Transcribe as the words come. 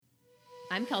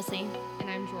I'm Kelsey. And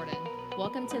I'm Jordan.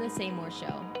 Welcome to the Say More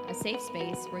Show, a safe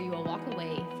space where you will walk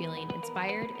away feeling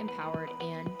inspired, empowered,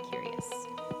 and curious.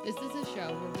 This is a show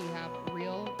where we have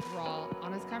real, raw,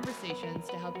 honest conversations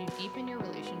to help you deepen your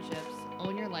relationships,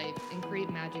 own your life, and create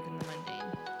magic in the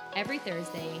mundane. Every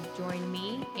Thursday, join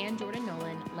me and Jordan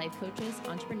Nolan, life coaches,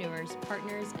 entrepreneurs,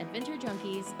 partners, adventure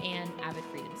junkies, and avid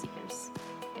freedom seekers.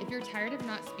 If you're tired of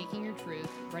not speaking your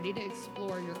truth, ready to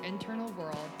explore your internal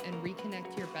world and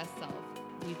reconnect to your best self,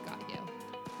 we've got you.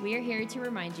 We are here to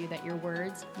remind you that your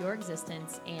words, your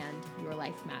existence, and your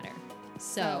life matter.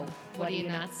 So, what are you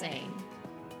not saying?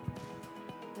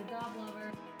 Good job,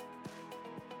 lover.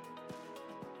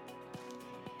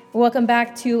 Welcome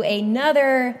back to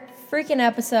another freaking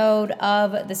episode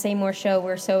of the Say More Show.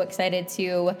 We're so excited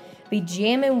to be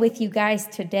jamming with you guys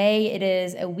today. It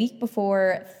is a week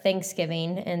before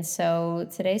Thanksgiving, and so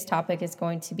today's topic is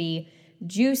going to be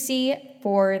juicy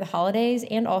for the holidays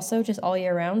and also just all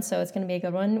year round, so it's going to be a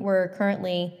good one. We're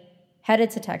currently headed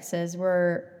to Texas.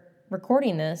 We're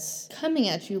recording this Coming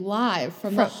at you live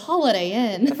from the Holiday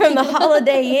Inn. from the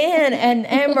Holiday Inn in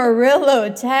Amarillo,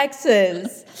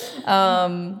 Texas.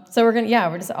 So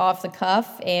we're just off the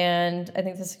cuff, and I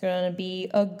think this is gonna be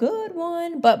a good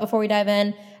one. But before we dive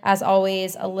in, as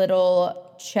always, a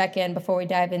little check-in before we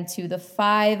dive into the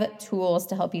 5 tools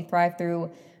to help you thrive through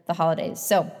the holidays.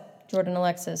 So, Jordan,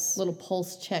 Alexis. Little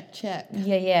pulse check.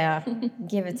 Yeah.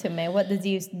 Give it to me. What did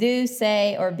you do,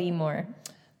 say, or be more?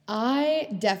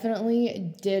 I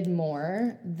definitely did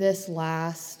more this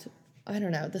last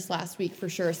week for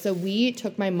sure. So we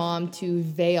took my mom to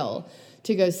Vail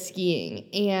to go skiing.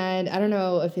 And I don't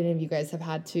know if any of you guys have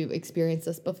had to experience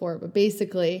this before, but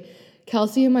basically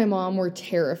Kelsey and my mom were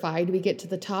terrified. We get to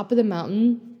the top of the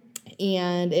mountain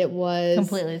and it was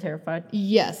Completely terrified.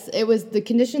 Yes, it was. The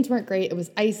conditions weren't great. It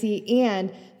was icy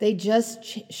and they just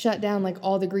shut down like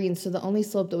all the greens. So the only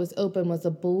slope that was open was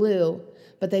a blue,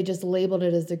 but they just labeled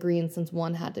it as a green since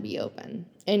one had to be open.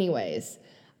 Anyways,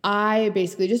 I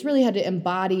basically just really had to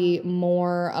embody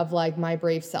more of like my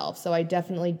brave self. So I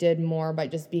definitely did more by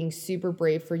just being super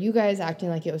brave for you guys, acting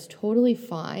like it was totally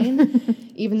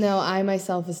fine, even though I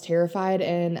myself was terrified.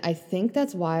 And I think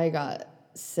that's why I got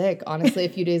sick, honestly, a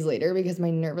few days later, because my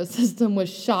nervous system was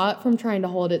shot from trying to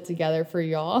hold it together for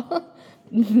y'all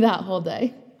that whole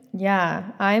day.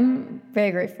 Yeah, I'm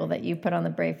very grateful that you put on the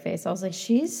brave face. I was like,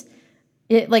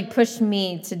 it like pushed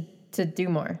me to do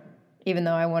more, even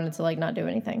though I wanted to like not do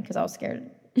anything because I was scared,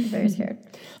 very scared.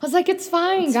 I was like, it's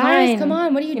fine, It's guys, fine. come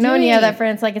on, what are you doing? You know when you have that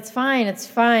friend, it's like, it's fine,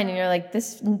 and you're like,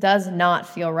 this does not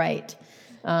feel right.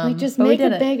 Like, just make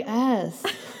a big S.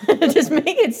 Just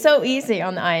make it so easy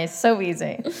on the ice, so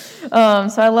easy. So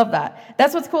I love that.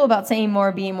 That's what's cool about saying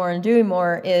more, being more, and doing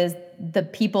more is the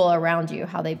people around you,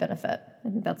 how they benefit. I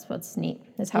think that's what's neat,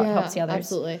 is how it helps the others.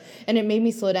 Absolutely. And it made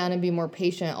me slow down and be more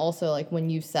patient also, like when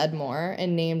you said more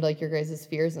and named like your guys'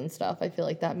 fears and stuff. I feel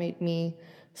like that made me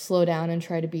slow down and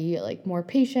try to be like more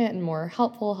patient and more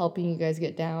helpful, helping you guys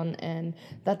get down. And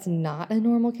that's not a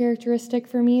normal characteristic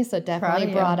for me. So it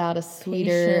definitely brought out a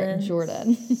sweeter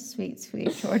Jordan. Sweet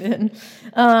Jordan.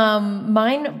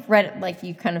 Mine, like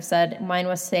you kind of said, mine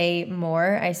was say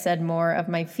more. I said more of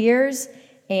my fears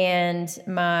and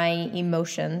my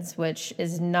emotions, which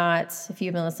is not, if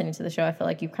you've been listening to the show, I feel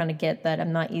like you kind of get that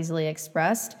I'm not easily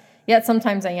expressed. Yet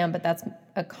sometimes I am, but that's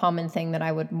a common thing that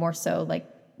I would more so like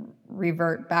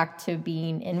revert back to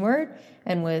being inward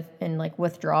and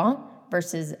withdraw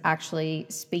versus actually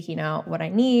speaking out what I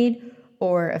need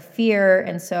or a fear.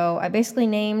 And so I basically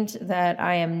named that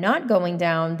I am not going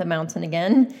down the mountain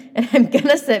again, and I'm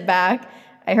gonna sit back.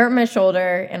 I hurt my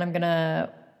shoulder, and I'm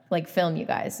gonna like film you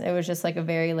guys. It was just like a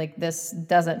very like, this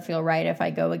doesn't feel right if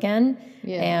I go again.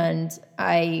 Yeah. And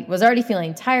I was already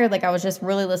feeling tired. Like I was just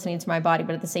really listening to my body.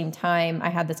 But at the same time, I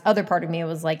had this other part of me. It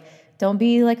was like, don't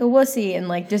be like a wussy and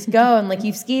like, just go. And like,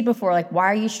 you've skied before. Like, why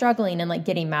are you struggling? And like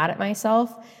getting mad at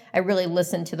myself. I really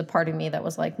listened to the part of me that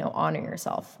was like, no, honor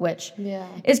yourself, which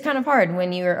is kind of hard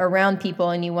when you're around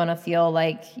people and you want to feel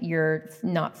like you're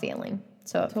not failing.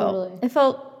 So it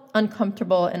felt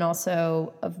uncomfortable and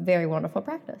also a very wonderful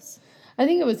practice. I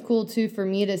think it was cool too for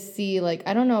me to see, like,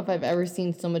 I don't know if I've ever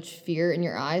seen so much fear in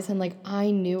your eyes, and like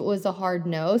I knew it was a hard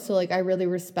no, so like I really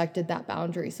respected that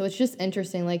boundary. So it's just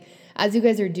interesting, like as you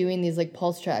guys are doing these like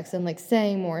pulse checks and like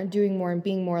saying more and doing more and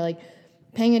being more, like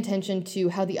paying attention to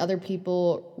how the other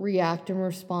people react and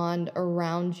respond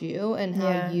around you and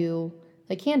how you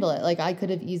like handle it. Like I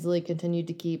could have easily continued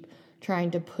to keep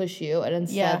trying to push you, and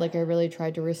instead like I really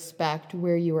tried to respect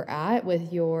where you were at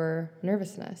with your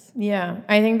nervousness. Yeah,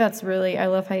 I think that's really, I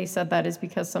love how you said that, is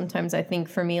because sometimes I think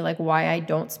for me, like why I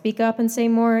don't speak up and say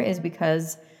more is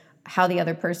because how the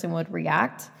other person would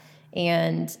react.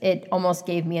 And it almost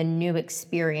gave me a new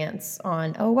experience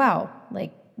on, oh, wow,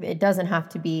 like it doesn't have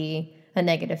to be a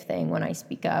negative thing when I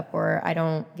speak up, or I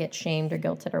don't get shamed or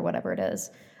guilted or whatever it is.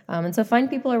 And so find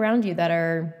people around you that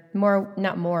are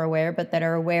not more aware, but that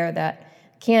are aware that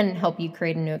can help you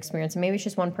create a new experience. And maybe it's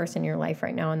just one person in your life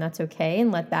right now, and that's okay.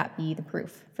 And let that be the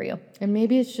proof for you. And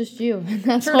maybe it's just you, and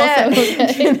that's For also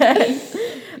that.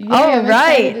 okay. All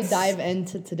right. To dive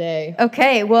into today.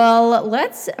 Okay, well,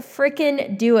 let's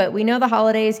freaking do it. We know the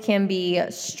holidays can be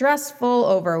stressful,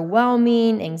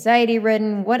 overwhelming,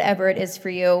 anxiety-ridden, whatever it is for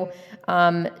you.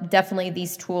 Definitely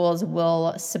these tools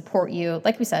will support you,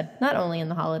 like we said, not only in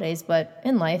the holidays, but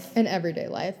in life. In everyday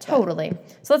life. Totally.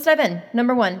 So let's dive in.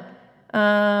 Number 1,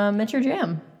 it's your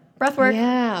jam. Breath work.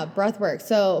 Yeah, breath work.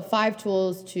 So 5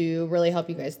 tools to really help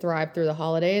you guys thrive through the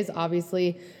holidays.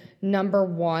 Obviously, number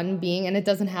 1 being, and it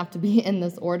doesn't have to be in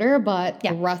this order, but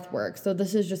breath work. So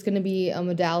this is just going to be a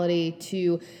modality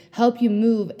to help you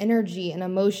move energy and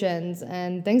emotions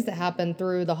and things that happen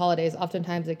through the holidays.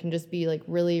 Oftentimes it can just be like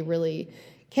really, really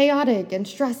chaotic and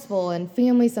stressful, and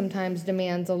family sometimes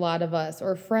demands a lot of us,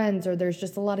 or friends, or there's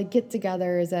just a lot of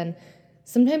get-togethers, and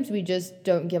sometimes we just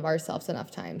don't give ourselves enough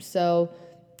time. So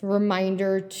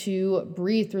reminder to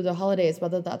breathe through the holidays,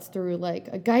 whether that's through like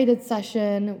a guided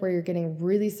session where you're getting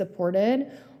really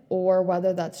supported, or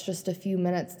whether that's just a few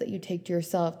minutes that you take to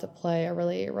yourself to play a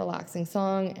really relaxing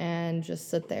song and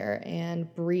just sit there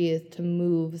and breathe to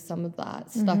move some of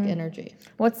that stuck energy.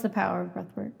 What's the power of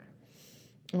breath work?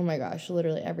 Oh my gosh,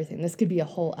 literally everything. This could be a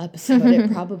whole episode.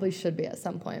 It probably should be at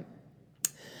some point.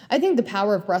 I think the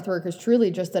power of breath work is truly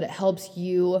just that it helps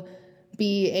you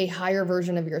be a higher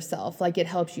version of yourself. Like, it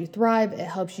helps you thrive. It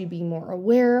helps you be more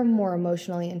aware, more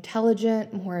emotionally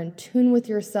intelligent, more in tune with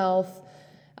yourself.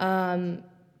 And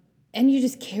you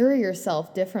just carry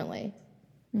yourself differently.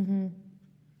 Mm-hmm.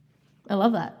 I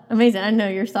love that. Amazing. I know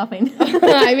you're stopping.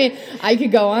 I mean, I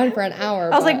could go on for an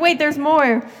hour. I was like, wait, there's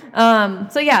more.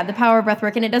 So yeah, the power of breath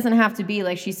work. And it doesn't have to be,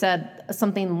 like she said,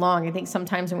 something long. I think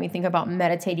sometimes when we think about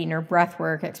meditating or breath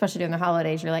work, especially during the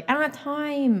holidays, you're like, I don't have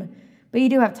time. But you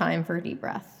do have time for a deep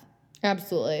breath.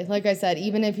 Absolutely. Like I said,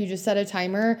 even if you just set a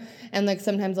timer, and like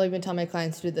sometimes I'll even tell my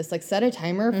clients to do this, like set a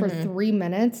timer for 3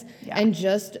 minutes and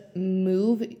just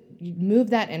move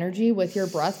that energy with your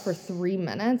breath for 3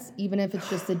 minutes, even if it's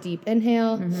just a deep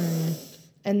inhale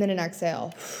and then an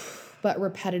exhale, but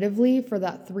repetitively for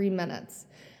that 3 minutes.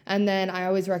 And then I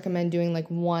always recommend doing like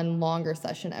one longer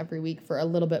session every week for a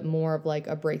little bit more of like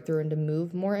a breakthrough and to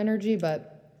move more energy,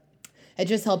 but it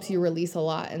just helps you release a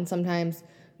lot. And sometimes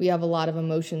we have a lot of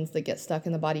emotions that get stuck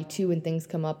in the body too when things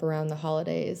come up around the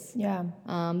holidays. Yeah.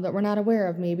 That we're not aware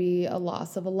of. Maybe a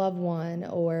loss of a loved one,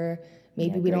 or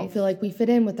maybe we don't feel like we fit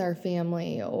in with our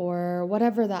family, or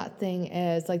whatever that thing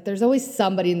is. Like, there's always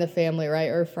somebody in the family, right,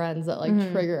 or friends that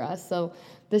like trigger us. So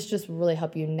this just really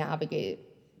help you navigate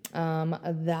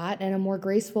that in a more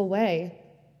graceful way.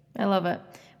 I love it.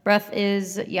 Breath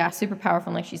is, super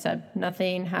powerful. Like she said,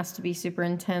 nothing has to be super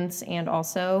intense. And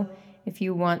also, if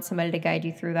you want somebody to guide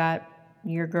you through that,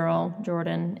 your girl,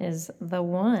 Jordan, is the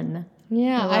one.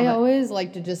 Yeah, I always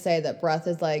like to just say that breath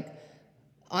is like,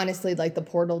 honestly, like the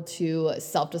portal to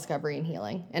self-discovery and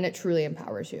healing. And it truly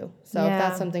empowers you. So if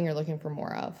that's something you're looking for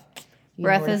more of,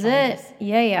 breath is it.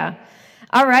 Yeah.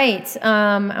 All right.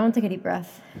 I want to take a deep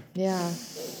breath. Yeah.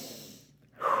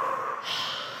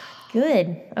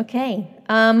 Good. Okay.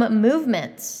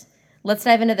 Movements. Let's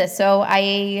dive into this. So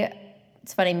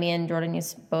it's funny, me and Jordan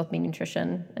used to both be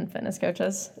nutrition and fitness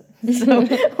coaches. So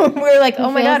we're like,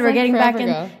 oh my God, we're getting back in.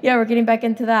 Yeah, we're getting back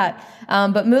into that.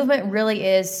 But movement really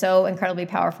is so incredibly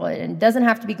powerful. It doesn't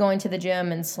have to be going to the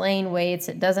gym and slaying weights.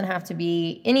 It doesn't have to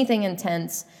be anything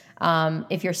intense.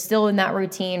 If you're still in that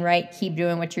routine, right, keep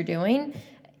doing what you're doing.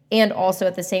 And also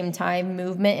at the same time,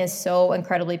 movement is so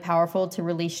incredibly powerful to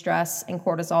release stress and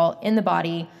cortisol in the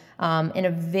body in a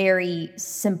very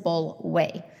simple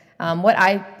way. What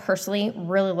I personally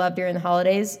really love during the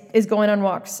holidays is going on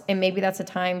walks. And maybe that's a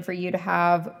time for you to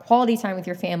have quality time with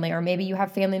your family, or maybe you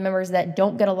have family members that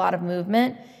don't get a lot of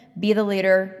movement. Be the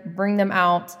leader, bring them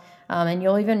out. And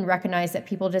you'll even recognize that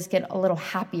people just get a little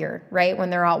happier, right, when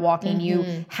they're out walking.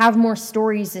 You have more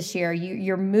stories this year.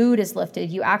 Your mood is lifted.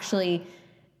 You actually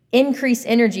increase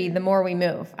energy the more we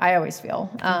move, I always feel.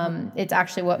 It's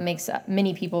actually what makes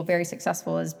many people very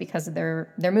successful, is because of they're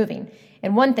moving.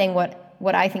 And one thing,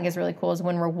 what I think is really cool is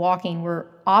when we're walking, we're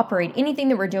operating, anything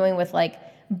that we're doing with like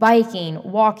biking,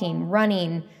 walking,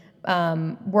 running,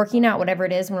 working out, whatever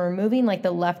it is, when we're moving like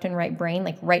the left and right brain,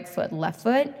 like right foot, left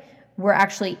foot, we're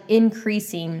actually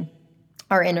increasing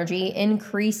our energy,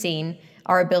 increasing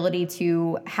our ability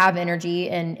to have energy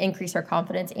and increase our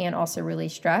confidence and also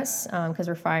release stress because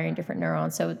we're firing different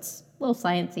neurons. So it's a little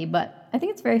sciencey, but I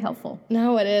think it's very helpful.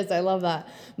 No, it is. I love that.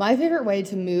 My favorite way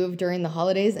to move during the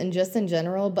holidays and just in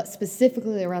general, but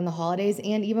specifically around the holidays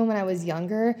and even when I was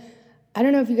younger, I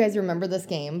don't know if you guys remember this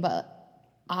game, but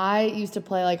I used to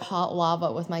play like hot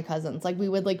lava with my cousins. Like we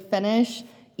would like finish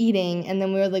eating and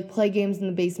then we would like play games in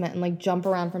the basement and like jump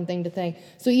around from thing to thing.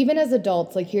 So even as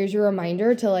adults, like here's your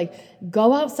reminder to like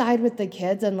go outside with the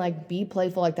kids and like be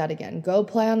playful like that again. Go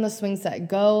play on the swing set.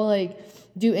 Go like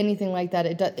do anything like that.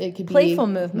 It could be playful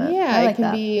movement. Yeah, like it can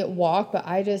that. be walk, but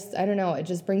I don't know. It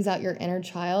just brings out your inner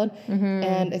child.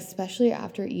 And especially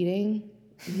after eating,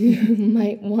 you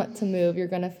might want to move. You're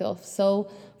going to feel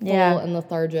so full and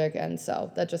lethargic. And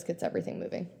so that just gets everything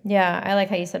moving. Yeah, I like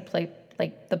how you said play,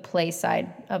 like the play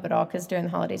side of it all, because during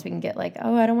the holidays we can get like,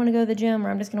 oh, I don't want to go to the gym, or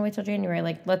I'm just going to wait till January.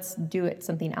 Like, let's do it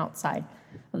something outside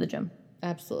of the gym.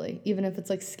 Absolutely. Even if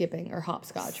it's like skipping or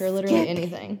hopscotch or literally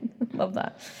anything. Love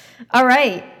that. All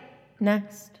right,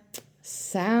 next.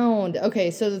 Sound. Okay,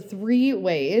 so the 3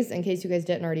 ways, in case you guys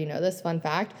didn't already know this, fun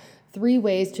fact, 3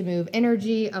 ways to move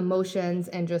energy, emotions,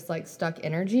 and just like stuck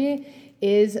energy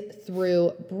is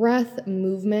through breath,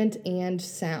 movement, and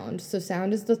sound. So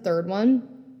sound is the 3rd one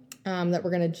that we're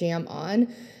going to jam on.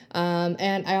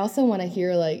 And I also want to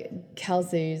hear like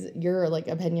Kelsey's, your like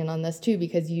opinion on this too,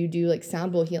 because you do like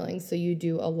sound bowl healing. So you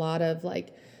do a lot of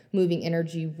like moving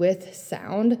energy with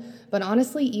sound, but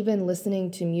honestly, even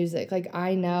listening to music, like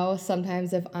I know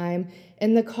sometimes if I'm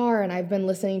in the car and I've been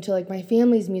listening to like my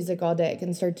family's music all day, I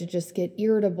can start to just get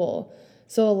irritable.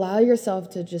 So allow yourself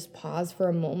to just pause for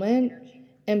a moment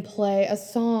and play a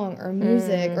song or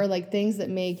music or like things that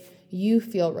make you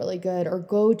feel really good, or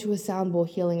go to a sound bowl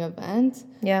healing event.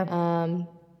 Yeah.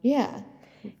 Yeah.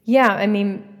 Yeah, I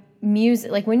mean, music,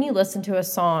 like when you listen to a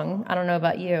song, I don't know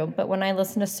about you, but when I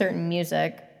listen to certain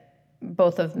music,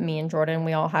 both of me and Jordan,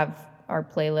 we all have our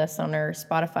playlists on our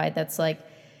Spotify that's like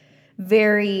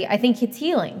I think it's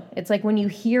healing. It's like when you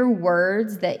hear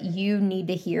words that you need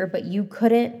to hear, but you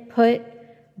couldn't put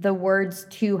the words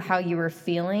to how you were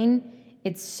feeling.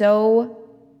 It's so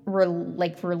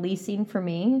releasing for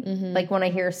me. Like when I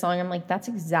hear a song, I'm like, that's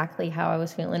exactly how I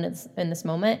was feeling in this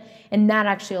moment. And that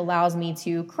actually allows me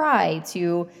to cry,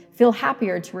 to feel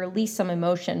happier, to release some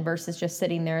emotion versus just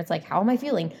sitting there. It's like, how am I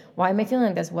feeling? Why am I feeling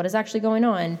like this? What is actually going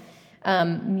on?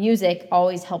 Music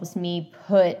always helps me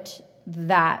put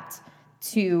that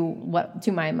to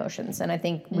my emotions. And I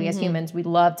think we as humans, we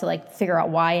love to like figure out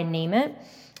why and name it.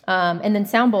 And then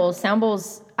sound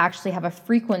bowls actually have a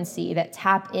frequency that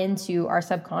tap into our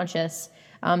subconscious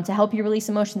to help you release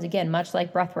emotions. Again, much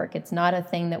like breath work, it's not a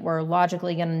thing that we're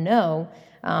logically going to know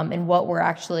and what we're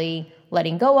actually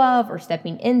letting go of or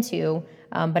stepping into,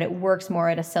 but it works more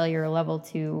at a cellular level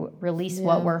to release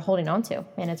what we're holding on to,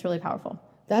 and it's really powerful.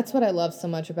 That's what I love so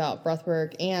much about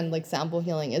breathwork and like sound bowl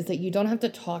healing is that you don't have to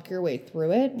talk your way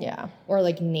through it. Yeah. Or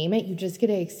like name it. You just get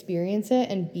to experience it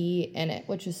and be in it,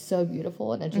 which is so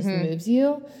beautiful, and it just moves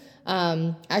you.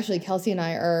 Actually, Kelsey and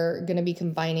I are going to be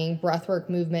combining breathwork,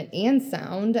 movement, and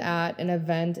sound at an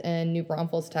event in New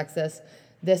Braunfels, Texas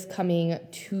this coming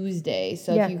Tuesday.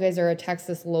 So if you guys are a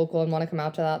Texas local and want to come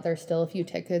out to that, there's still a few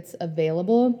tickets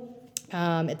available.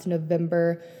 It's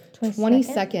November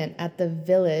 22nd at the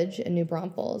Village in New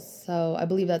Braunfels. So I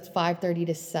believe that's 5:30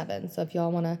 to 7. So if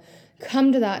y'all want to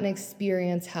come to that and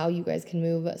experience how you guys can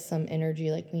move some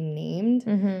energy like we named,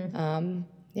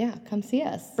 come see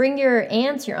us. Bring your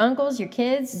aunts, your uncles, your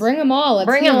kids. Bring them all.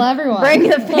 Let's heal everyone. Bring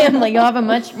the family. You'll have a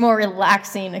much more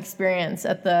relaxing experience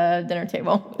at the dinner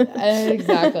table.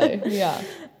 Exactly. Yeah.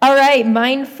 All right.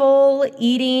 Mindful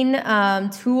eating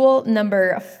tool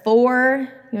number 4.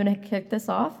 You want to kick this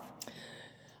off?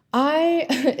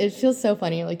 It feels so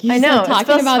funny. Like you I know, start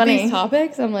talking about these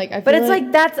topics. I'm like, but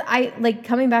it's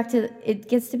coming back to, it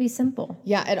gets to be simple.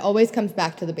 Yeah, it always comes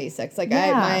back to the basics. Like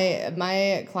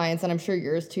my clients, and I'm sure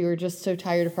yours too, are just so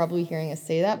tired of probably hearing us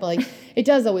say that, but like it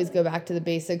does always go back to the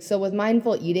basics. So with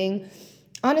mindful eating,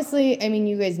 honestly, I mean,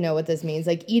 you guys know what this means.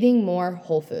 Like eating more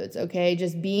whole foods, okay?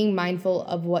 Just being mindful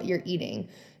of what you're eating.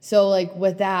 So like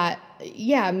with that,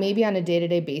 maybe on a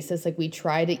day-to-day basis, like we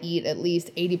try to eat at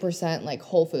least 80% like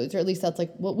whole foods, or at least that's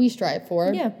like what we strive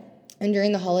for. Yeah. And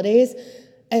during the holidays,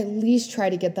 at least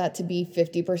try to get that to be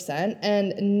 50%,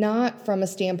 and not from a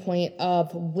standpoint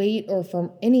of weight or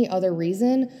from any other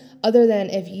reason other than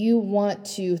if you want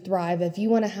to thrive, if you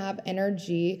want to have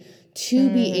energy to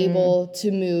be able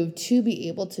to move, to be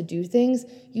able to do things,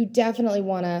 you definitely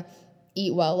want to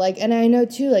eat well. Like, and I know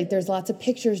too, like there's lots of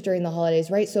pictures during the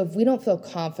holidays, right? So if we don't feel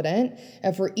confident,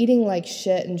 if we're eating like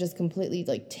shit and just completely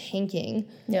like tanking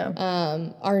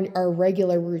our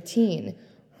regular routine,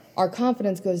 our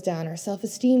confidence goes down, our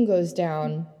self-esteem goes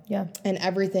down. Yeah. And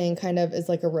everything kind of is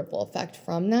like a ripple effect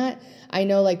from that. I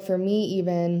know, like for me,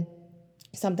 even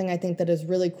something I think that is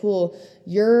really cool,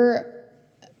 your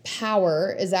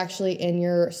power is actually in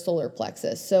your solar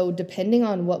plexus. So depending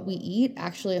on what we eat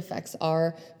actually affects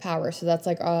our power. So that's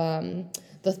like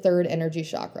the third energy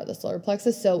chakra, the solar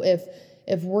plexus. So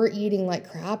if we're eating like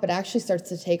crap, it actually starts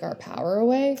to take our power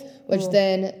away, which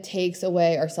then takes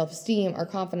away our self-esteem, our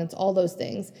confidence, all those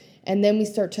things. And then we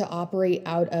start to operate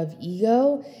out of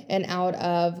ego and out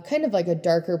of kind of like a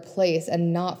darker place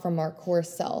and not from our core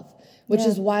self, which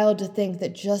is wild to think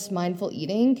that just mindful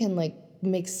eating can like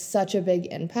make such a big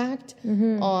impact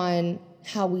on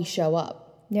how we show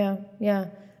up. Yeah, yeah.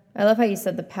 I love how you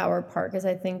said the power part, because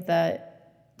I think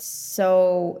that it's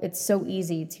so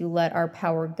easy to let our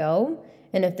power go.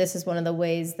 And if this is one of the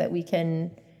ways that we can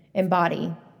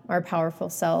embody our powerful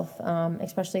self,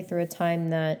 especially through a time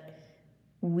that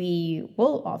we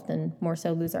will often more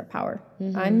so lose our power.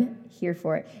 I'm here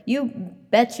for it. You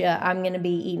betcha I'm going to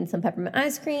be eating some peppermint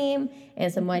ice cream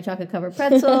and some white chocolate covered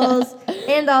pretzels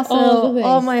and also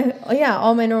all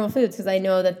my normal foods, because I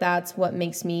know that that's what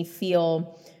makes me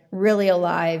feel really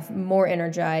alive, more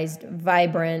energized,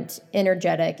 vibrant,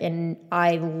 energetic, and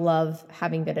I love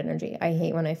having good energy. I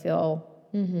hate when I feel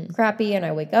crappy and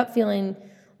I wake up feeling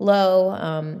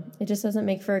low. It just doesn't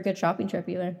make for a good shopping trip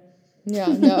either. Yeah,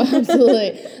 no,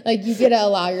 absolutely. Like you get to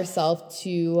allow yourself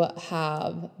to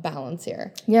have balance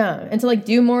here. Yeah, and to like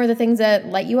do more of the things that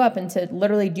light you up, and to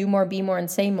literally do more, be more, and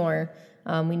say more.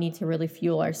 We need to really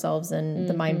fuel ourselves in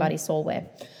the mind, body, soul way.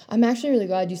 I'm actually really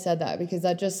glad you said that, because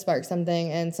that just sparked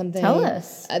something, and something Tell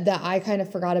us. That I kind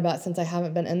of forgot about since I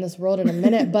haven't been in this world in a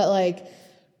minute. But like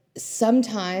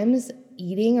sometimes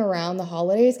eating around the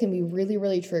holidays can be really,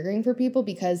 really triggering for people,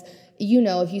 because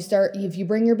if you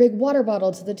bring your big water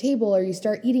bottle to the table, or you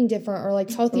start eating different or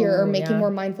like healthier or making more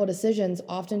mindful decisions,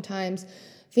 oftentimes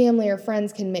family or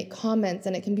friends can make comments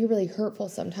and it can be really hurtful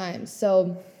sometimes.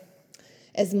 So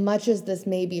as much as this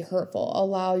may be hurtful,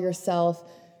 allow yourself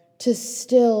to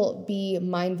still be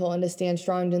mindful and to stand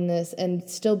strong in this and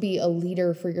still be a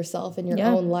leader for yourself in your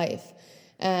own life.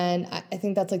 And I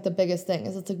think that's like the biggest thing,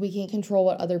 is it's like we can't control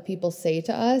what other people say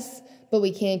to us, but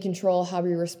we can control how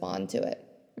we respond to it.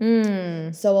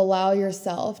 So allow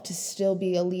yourself to still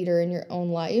be a leader in your own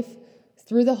life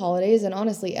through the holidays, and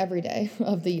honestly every day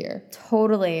of the year.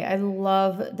 Totally. I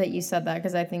love that you said that,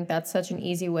 because I think that's such an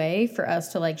easy way for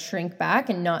us to like shrink back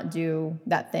and not do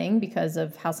that thing because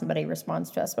of how somebody responds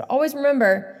to us. But always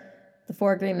remember the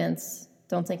 4 agreements.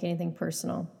 Don't take anything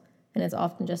personal. And it's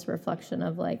often just a reflection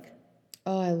of like,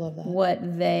 oh, I love that. What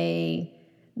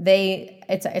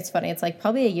it's funny. It's like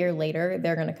probably a year later,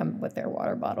 they're going to come with their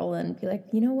water bottle and be like,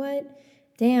 you know what?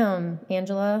 Damn,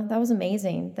 Angela, that was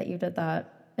amazing that you did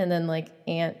that. And then like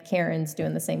Aunt Karen's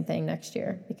doing the same thing next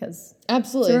year, because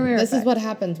absolutely, this is what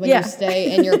happens when you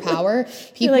stay in your power.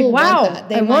 People like, wow, want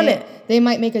that. Want it. They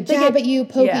might make a jab at you,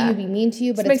 poke at you, be mean to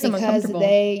you, but it's because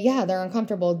they're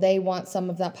uncomfortable. They want some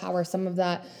of that power, some of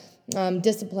that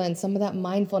discipline, some of that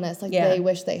mindfulness. Like they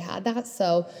wish they had that.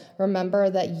 So remember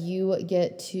that you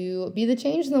get to be the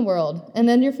change in the world, and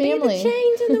then your family. Be the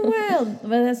change in the world.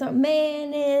 But that's not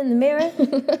man in the mirror.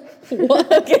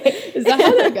 What? Okay. Is that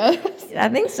how that goes? I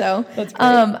think so. That's great.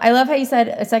 I love how you said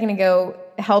a second ago,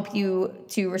 help you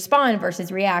to respond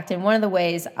versus react. And one of the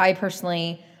ways I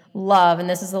personally love, and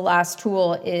this is the last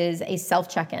tool, is a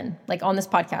self-check-in. Like on this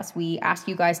podcast, we ask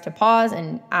you guys to pause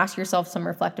and ask yourself some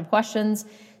reflective questions.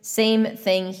 Same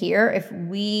thing here. If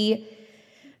we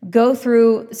go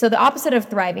through, so the opposite of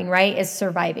thriving, right, is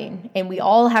surviving. And we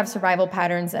all have survival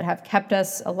patterns that have kept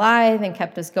us alive and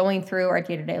kept us going through our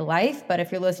day-to-day life. But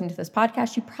if you're listening to this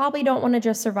podcast, you probably don't want to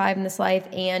just survive in this life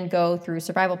and go through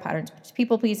survival patterns, which is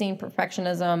people-pleasing,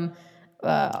 perfectionism,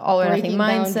 all or nothing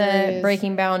mindset,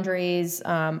 breaking boundaries,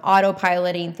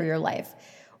 autopiloting through your life.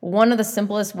 One of the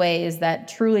simplest ways that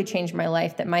truly changed my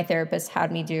life that my therapist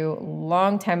had me do a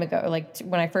long time ago, like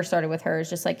when I first started with her,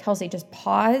 is just like, Kelsey, just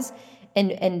pause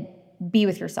and be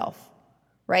with yourself,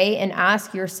 right? And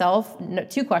ask yourself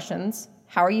 2 questions.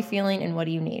 How are you feeling and what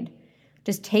do you need?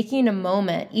 Just taking a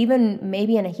moment, even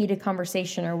maybe in a heated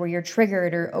conversation or where you're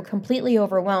triggered or completely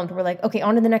overwhelmed, we're like, okay,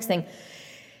 on to the next thing.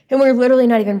 And we're literally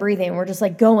not even breathing. We're just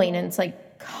like going, and it's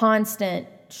like constant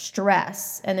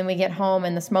stress. And then we get home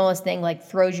and the smallest thing like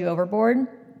throws you overboard.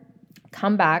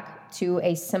 Come back to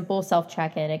a simple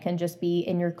self-check-in. It can just be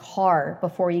in your car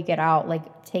before you get out,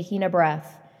 like taking a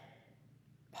breath,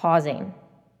 pausing.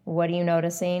 what are you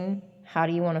noticing? How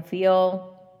do you want to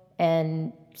feel?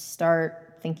 And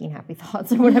start thinking happy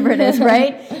thoughts or whatever it is,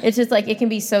 right? It's just like, it can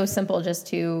be so simple just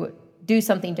to do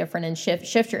something different and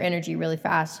shift your energy really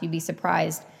fast. You'd be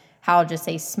surprised how just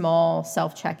a small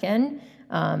self-check-in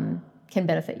can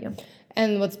benefit you.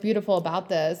 And what's beautiful about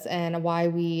this and why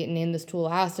we named this tool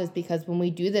Ask is because when we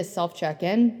do this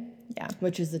self-check-in,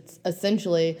 which is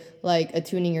essentially like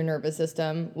attuning your nervous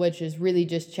system, which is really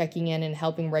just checking in and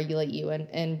helping regulate you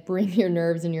and bring your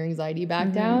nerves and your anxiety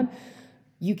back down,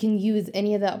 you can use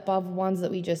any of the above ones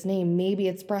that we just named. Maybe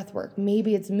it's breath work.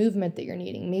 Maybe it's movement that you're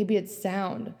needing. Maybe it's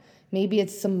sound. Maybe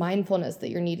it's some mindfulness that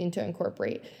you're needing to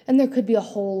incorporate. And there could be a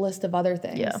whole list of other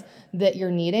things that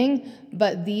you're needing.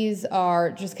 But these are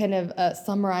just kind of a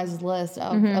summarized list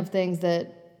of things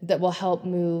that will help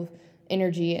move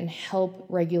energy and help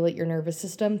regulate your nervous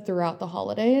system throughout the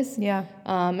holidays.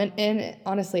 And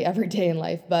honestly, every day in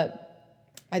life. But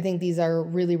I think these are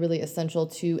really, really essential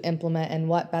to implement. And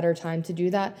what better time to do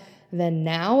that than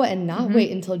now and not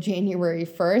wait until January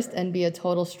 1st and be a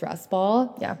total stress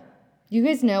ball. You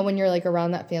guys know when you're like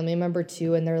around that family member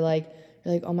too, and you're like,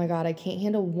 oh my God, I can't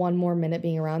handle one more minute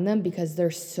being around them because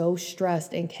they're so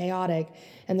stressed and chaotic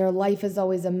and their life is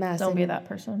always a mess. Don't be that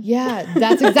person. Yeah,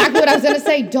 that's exactly what I was going to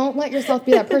say. Don't let yourself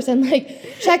be that person.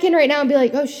 Like, check in right now and be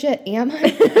like, oh shit, am I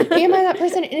that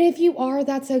person? And if you are,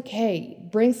 that's okay.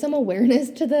 Bring some awareness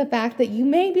to the fact that you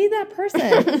may be that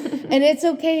person. And it's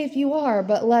okay if you are,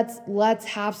 but let's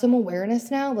have some awareness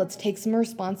now. Let's take some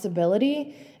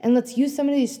responsibility. And let's use some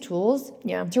of these tools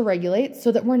to regulate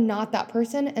so that we're not that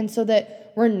person and so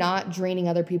that we're not draining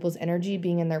other people's energy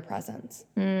being in their presence.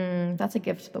 That's a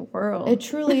gift to the world. It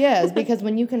truly is, because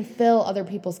when you can fill other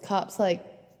people's cups, like,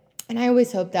 and I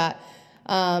always hope that,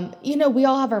 we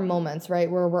all have our moments,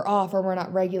 right, where we're off or we're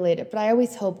not regulated. But I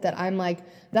always hope that I'm like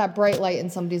that bright light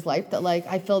in somebody's life that like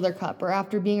I fill their cup, or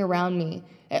after being around me,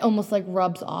 it almost like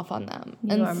rubs off on them.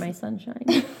 You are my sunshine.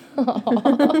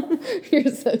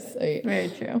 You're so sweet. Very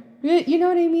true. You know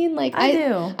what I mean? Like I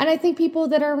do. And I think people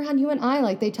that are around you and I,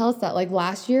 like, they tell us that. Like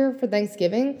last year for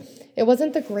Thanksgiving, it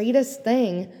wasn't the greatest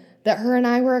thing that her and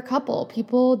I were a couple.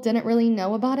 People didn't really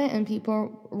know about it, and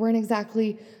people weren't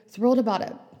exactly thrilled about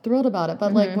it.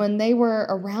 But like when they were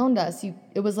around us,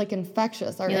 it was like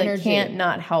infectious. Our energy. Like, can't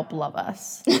not help love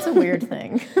us. It's a weird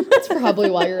thing. That's probably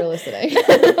why you're listening.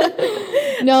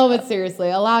 No, but seriously,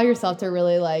 allow yourself to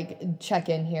really like check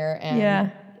in here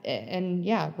and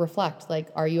reflect. Like,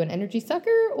 are you an energy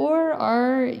sucker or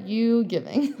are you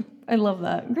giving? I love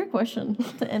that. Great question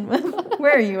to end with.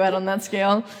 Where are you at on that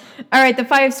scale? All right, the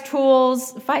 5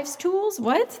 tools.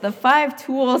 What? The 5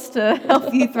 tools to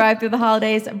help you thrive through the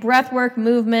holidays: breath work,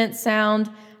 movement, sound,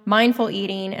 mindful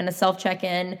eating, and a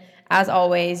self-check-in. As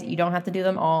always, you don't have to do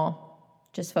them all.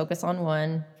 Just focus on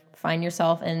one. Find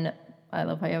yourself in, I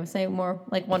love how you always say, more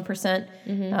like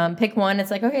 1%. Pick one.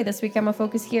 It's like, okay, this week I'm going to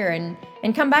focus here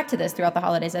and come back to this throughout the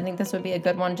holidays. I think this would be a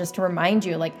good one just to remind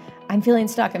you, like, I'm feeling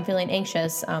stuck. I'm feeling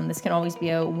anxious. This can always be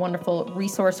a wonderful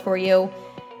resource for you.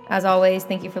 As always,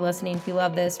 thank you for listening. If you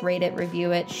love this, rate it,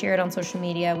 review it, share it on social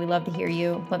media. We love to hear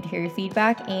you. Love to hear your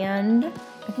feedback. And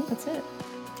I think that's it.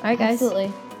 All right, guys.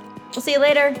 Absolutely. We'll see you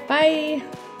later. Bye.